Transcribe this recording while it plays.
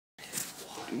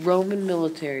Roman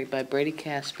Military by Brady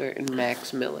and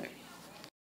Max Miller.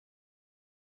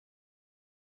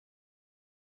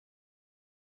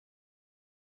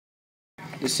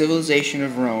 The civilization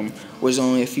of Rome was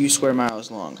only a few square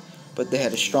miles long, but they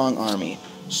had a strong army,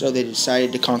 so they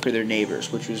decided to conquer their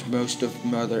neighbors, which was most of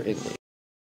Mother Italy.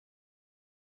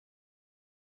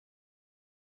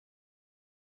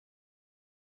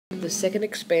 The second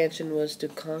expansion was to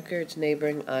conquer its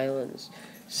neighboring islands,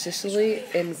 Sicily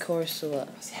and Corsica.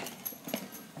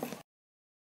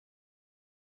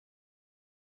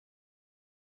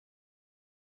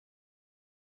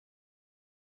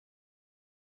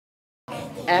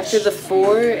 After the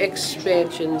four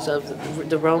expansions of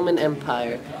the Roman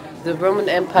Empire, the Roman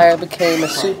Empire became a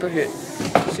superpower.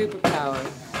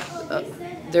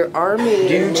 Their army,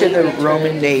 Due to the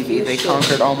Roman navy, they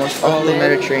conquered almost all the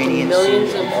Mediterranean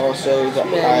Sea and also the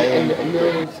island. And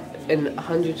millions and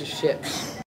hundreds of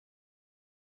ships.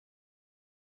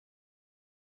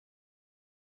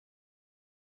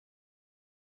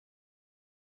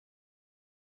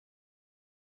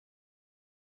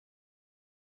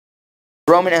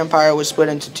 The Roman Empire was split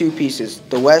into two pieces,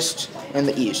 the West and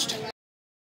the East.